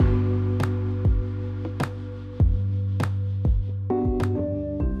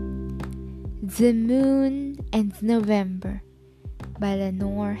The Moon and November by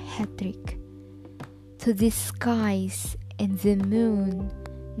Lenore Hetrick. To the skies and the moon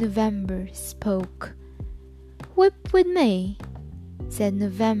November spoke. "Weep with me," said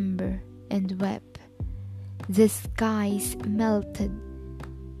November, and wept. The skies melted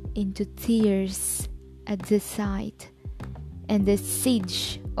into tears at the sight, and the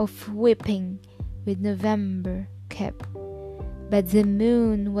siege of weeping with November kept. But the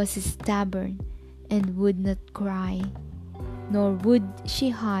moon was stubborn and would not cry, nor would she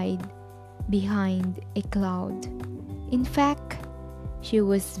hide behind a cloud. In fact, she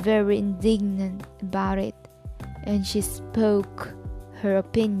was very indignant about it, and she spoke her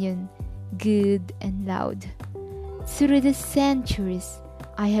opinion good and loud. "Through the centuries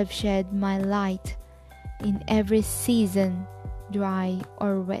I have shed my light, in every season, dry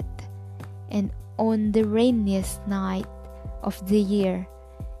or wet, and on the rainiest night of the year,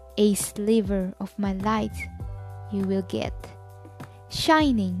 a sliver of my light you will get.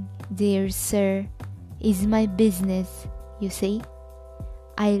 Shining, dear sir, is my business, you see.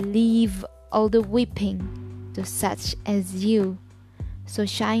 I leave all the weeping to such as you, so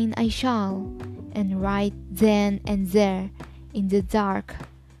shine I shall, and right then and there in the dark,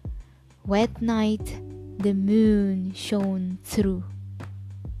 wet night the moon shone through."